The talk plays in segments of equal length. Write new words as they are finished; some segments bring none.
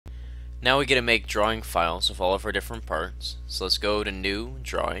Now we get to make drawing files of all of our different parts. So let's go to New,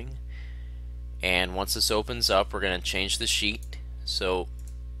 Drawing, and once this opens up, we're going to change the sheet. So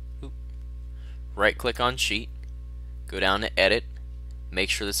right click on Sheet, go down to Edit, make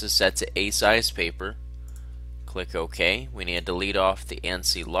sure this is set to A size paper, click OK. We need to delete off the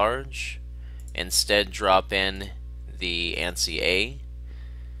ANSI large, instead drop in the ANSI A,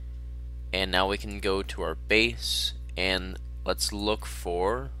 and now we can go to our base and let's look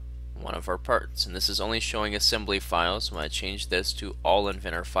for one of our parts, and this is only showing assembly files. I'm going to change this to all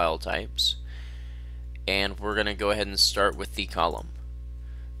inventor file types, and we're going to go ahead and start with the column.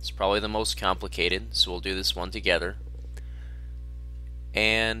 It's probably the most complicated, so we'll do this one together.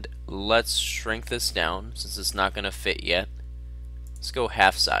 And let's shrink this down since it's not going to fit yet. Let's go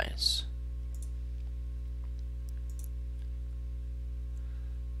half size.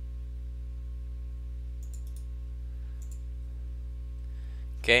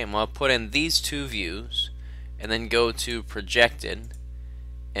 Okay, I'm going to put in these two views and then go to Projected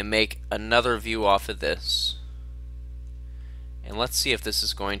and make another view off of this. And let's see if this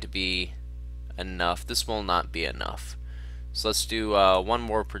is going to be enough. This will not be enough. So let's do one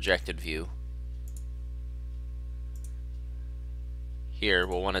more projected view. Here,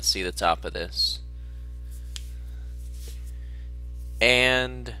 we'll want to see the top of this.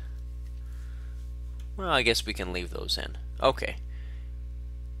 And, well, I guess we can leave those in. Okay.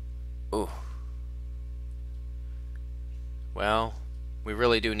 Ooh. Well, we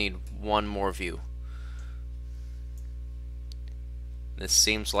really do need one more view. This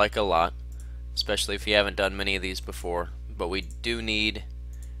seems like a lot, especially if you haven't done many of these before, but we do need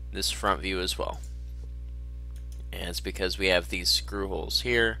this front view as well. And it's because we have these screw holes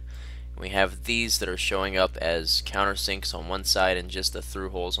here, and we have these that are showing up as countersinks on one side and just the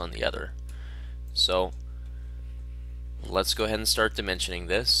through holes on the other. So let's go ahead and start dimensioning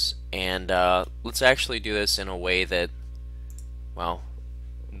this, and let's actually do this in a way that, well,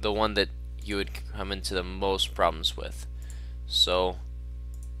 the one that you would come into the most problems with. So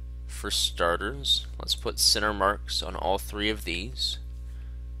for starters, let's put center marks on all three of these,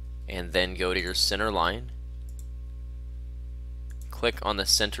 and then go to your center line, click on the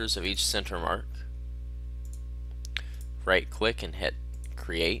centers of each center mark, right click and hit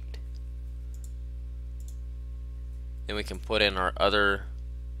create. Then we can put in our other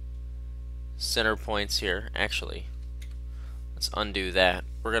center points here. Actually, let's undo that.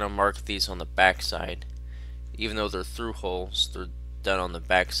 We're going to mark these on the back side. Even though they're through holes, they're done on the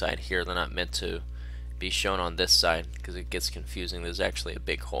back side here. They're not meant to be shown on this side because it gets confusing. There's actually a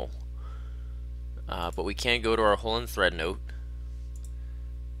big hole. But we can go to our hole and thread note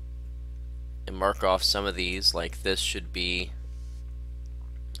and mark off some of these, like this should be,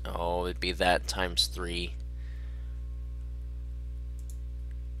 oh, it'd be that times 3.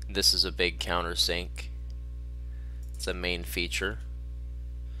 This is a big countersink. It's a main feature.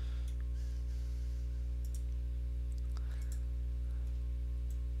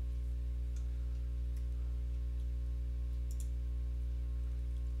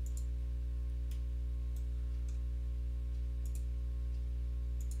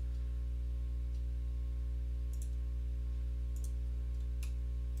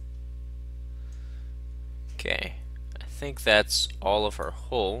 Okay, I think that's all of our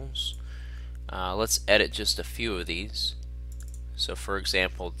holes. Let's edit just a few of these. So for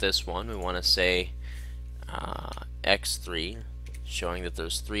example, this one, we want to say X3, showing that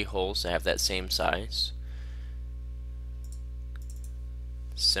there's 3 holes that have that same size.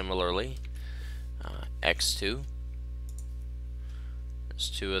 Similarly, X2, there's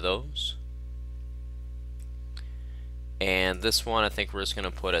 2 of those. And this one, I think we're just going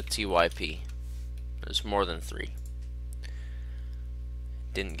to put a TYP. There's more than 3.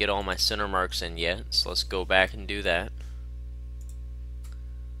 Didn't get all my center marks in yet, so let's go back and do that.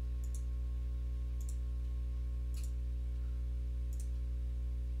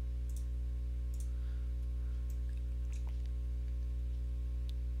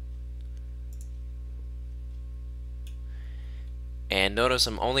 And notice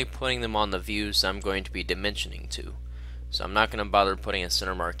I'm only putting them on the views I'm going to be dimensioning to. So I'm not going to bother putting a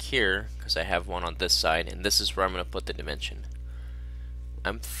center mark here because I have one on this side, and this is where I'm going to put the dimension.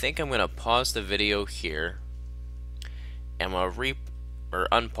 I think I'm going to pause the video here, and I'm going to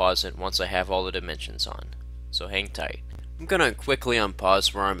unpause it once I have all the dimensions on. So hang tight. I'm going to quickly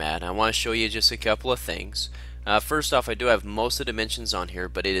unpause where I'm at. I want to show you just a couple of things. First off, I do have most of the dimensions on here,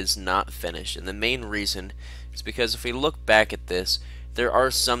 but it is not finished, and the main reason is because if we look back at this, there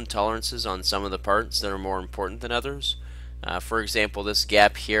are some tolerances on some of the parts that are more important than others. For example, this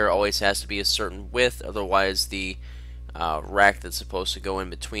gap here always has to be a certain width, otherwise the rack that's supposed to go in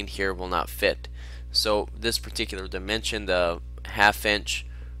between here will not fit. So this particular dimension, the ½ inch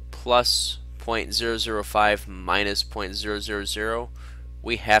plus 0.005 minus 0.000,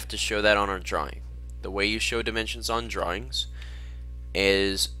 we have to show that on our drawing. The way you show dimensions on drawings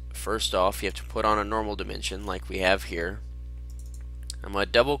is, first off, you have to put on a normal dimension like we have here. I'm going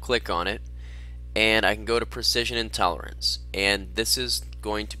to double click on it, and I can go to precision and tolerance, and this is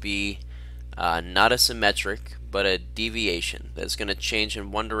going to be not a symmetric but a deviation that's going to change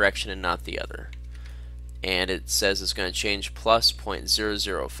in one direction and not the other. And it says it's going to change plus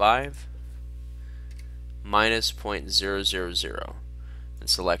 0.005 minus 0.000, and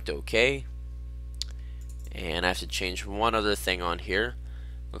select OK. And I have to change one other thing on here.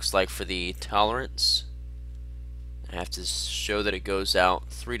 Looks like for the tolerance, I have to show that it goes out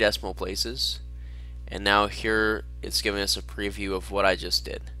 3 decimal places. And now here it's giving us a preview of what I just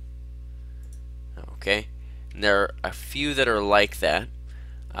did. Okay, and there are a few that are like that.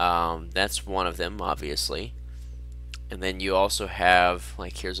 That's one of them, obviously. And then you also have,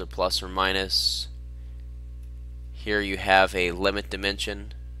 like, here's a plus or minus. Here you have a limit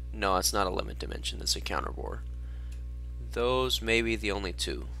dimension. No, it's not a limit dimension, it's a counterbore. Those may be the only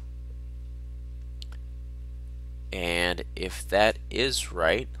two. And if that is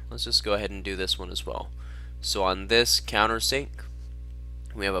right, let's just go ahead and do this one as well. So on this countersink,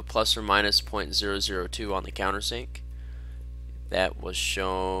 we have a plus or minus 0.002 on the countersink. That was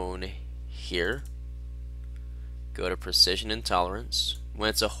shown here. Go to precision and tolerance. When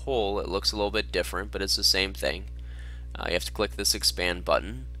it's a hole, it looks a little bit different, but it's the same thing. You have to click this expand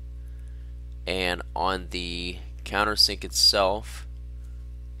button, and on the countersink itself,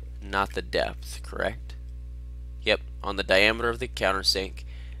 not the depth, correct? Yep, on the diameter of the countersink,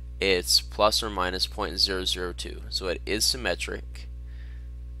 it's plus or minus 0.002, so it is symmetric.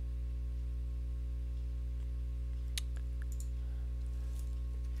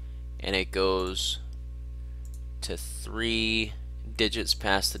 And it goes to 3 digits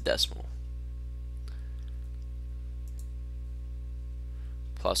past the decimal.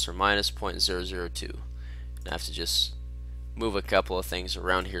 Plus or minus 0.002. And I have to just move a couple of things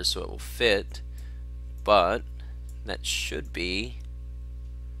around here so it will fit, but that should be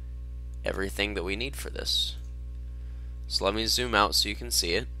everything that we need for this. So let me zoom out so you can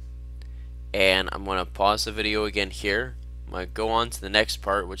see it, and I'm going to pause the video again here. I'm going to go on to the next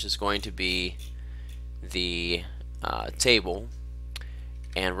part, which is going to be the table,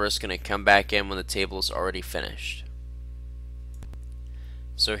 and we're just going to come back in when the table is already finished.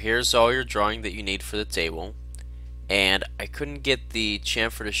 So here's all your drawing that you need for the table, and I couldn't get the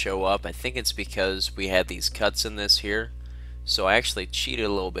chamfer to show up. I think it's because we had these cuts in this here, so I actually cheated a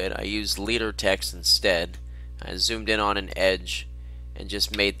little bit. I used leader text instead. I zoomed in on an edge and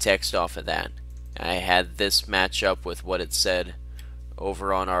just made text off of that. I had this match up with what it said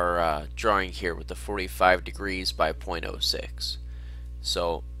over on our drawing here with the 45 degrees by 0.06.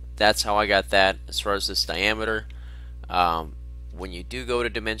 So that's how I got that. As far as this diameter, when you do go to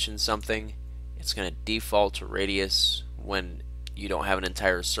dimension something, it's going to default to radius when you don't have an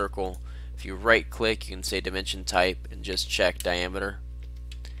entire circle. If you right click, you can say dimension type and just check diameter.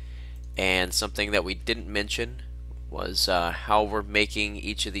 And something that we didn't mention was how we're making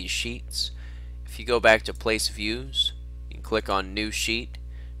each of these sheets. If you go back to place views, you can click on new sheet.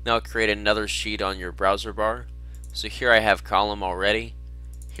 Now create another sheet on your browser bar. So here I have column already.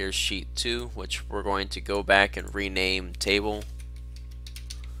 Here's sheet 2, which we're going to go back and rename table.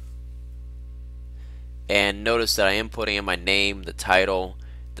 And notice that I am putting in my name, the title,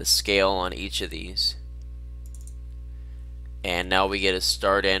 the scale on each of these. And now we get to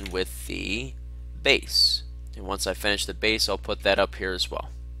start in with the base. And once I finish the base, I'll put that up here as well.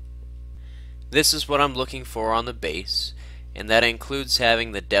 This is what I'm looking for on the base, and that includes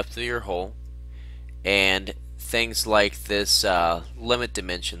having the depth of your hole and things like this limit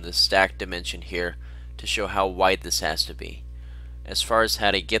dimension, the stack dimension here, to show how wide this has to be. As far as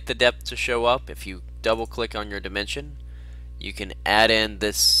how to get the depth to show up, if you double click on your dimension, you can add in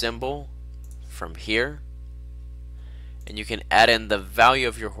this symbol from here, and you can add in the value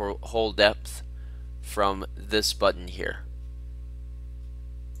of your hole depth from this button here.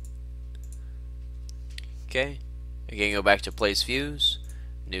 Okay, again, go back to place views,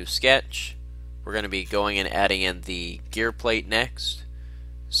 new sketch. We're going to be going and adding in the gear plate next.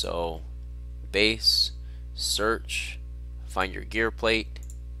 So base, search, find your gear plate,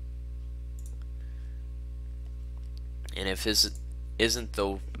 and if this isn't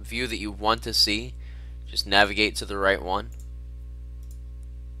the view that you want to see, just navigate to the right one.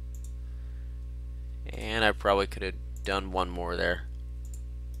 And I probably could have done one more there.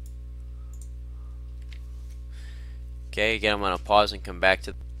 Okay, again I'm going to pause and come back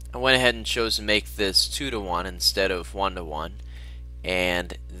to. I went ahead and chose to make this 2-to-1 instead of 1-to-1,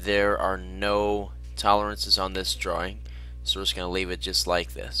 and there are no tolerances on this drawing, so we're just going to leave it just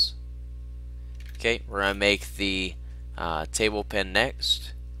like this. Okay, we're going to make the table pen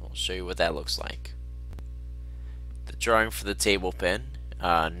next. I'll show you what that looks like. The drawing for the table pen,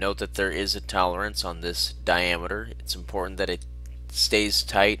 note that there is a tolerance on this diameter. It's important that it stays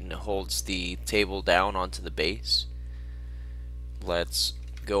tight and it holds the table down onto the base. Let's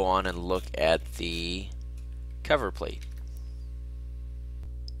go on and look at the cover plate.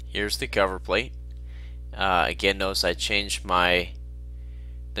 Here's the cover plate. Again, notice I changed the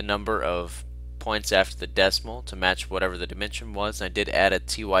number of points after the decimal to match whatever the dimension was. I did add a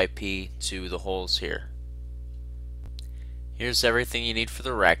TYP to the holes here. Here's everything you need for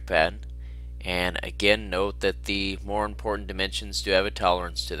the rack pad, and again note that the more important dimensions do have a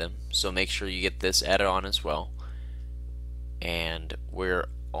tolerance to them, so make sure you get this added on as well. And we're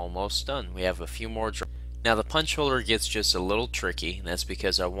almost done. We have a few more. Now the punch holder gets just a little tricky, and that's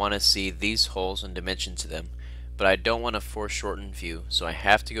because I want to see these holes and dimension to them, but I don't want to foreshorten view, so I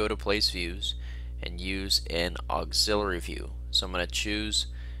have to go to place views and use an auxiliary view. So I'm going to choose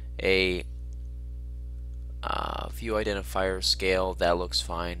a view identifier scale. That looks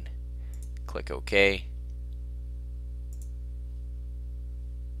fine. Click OK,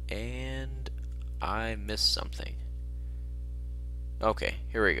 and I missed something. Okay,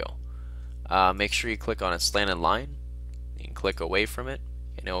 here we go. Make sure you click on a slanted line and click away from it,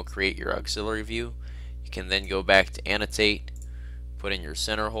 and it will create your auxiliary view. You can then go back to annotate, put in your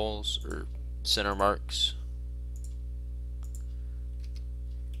center holes or center marks,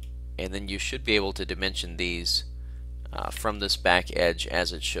 and then you should be able to dimension these from this back edge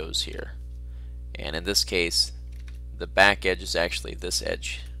as it shows here. And in this case, the back edge is actually this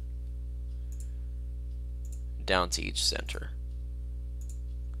edge down to each center.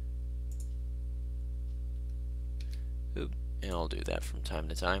 Oop, and I'll do that from time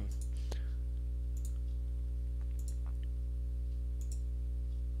to time.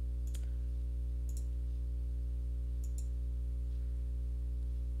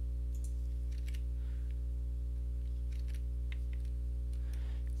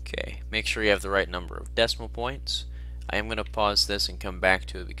 Okay, make sure you have the right number of decimal points. I am going to pause this and come back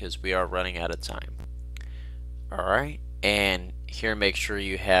to it because we are running out of time. Alright, and here make sure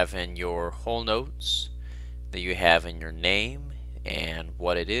you have in your whole notes that you have in your name and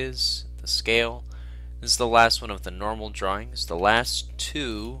what it is, the scale. This is the last one of the normal drawings. The last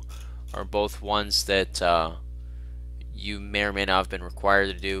two are both ones that you may or may not have been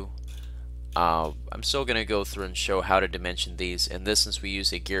required to do. I'm still going to go through and show how to dimension these, and this, since we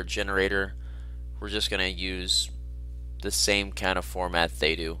use a gear generator, we're just going to use the same kind of format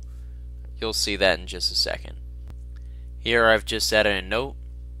they do. You'll see that in just a second. Here I've just added a note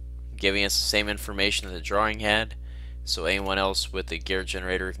giving us the same information that the drawing had, so anyone else with the gear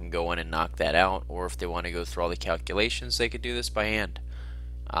generator can go in and knock that out, or if they want to go through all the calculations, they could do this by hand.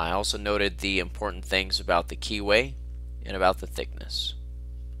 I also noted the important things about the keyway and about the thickness.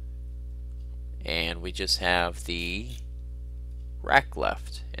 And we just have the rack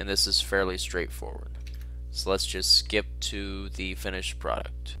left, and this is fairly straightforward. So let's just skip to the finished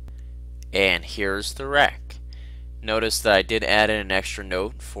product. And here's the rack. Notice that I did add in an extra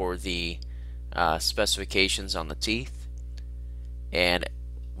note for the specifications on the teeth, and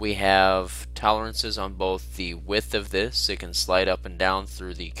we have tolerances on both the width of this. It can slide up and down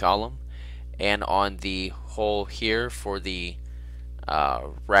through the column, and on the hole here for the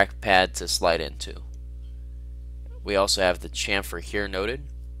rack pad to slide into. We also have the chamfer here noted,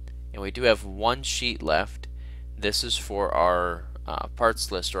 and we do have one sheet left. This is for our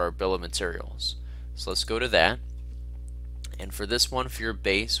parts list, or our bill of materials. So let's go to that, and for this one, for your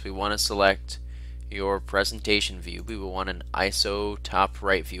base, we want to select your presentation view. We will want an ISO top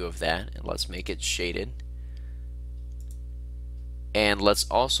right view of that, and let's make it shaded. And let's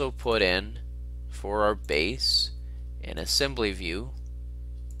also put in, for our base, an assembly view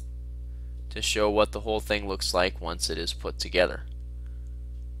to show what the whole thing looks like once it is put together.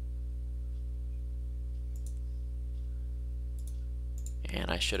 And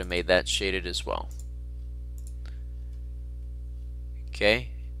I should have made that shaded as well.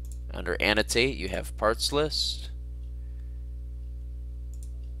 Okay, under annotate you have parts list.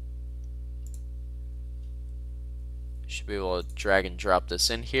 Should be able to drag and drop this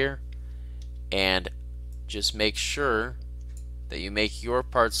in here, and just make sure that you make your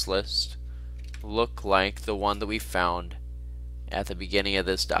parts list look like the one that we found at the beginning of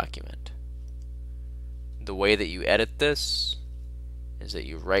this document. The way that you edit this is that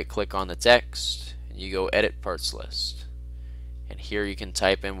you right click on the text and you go edit parts list, and here you can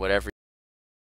type in whatever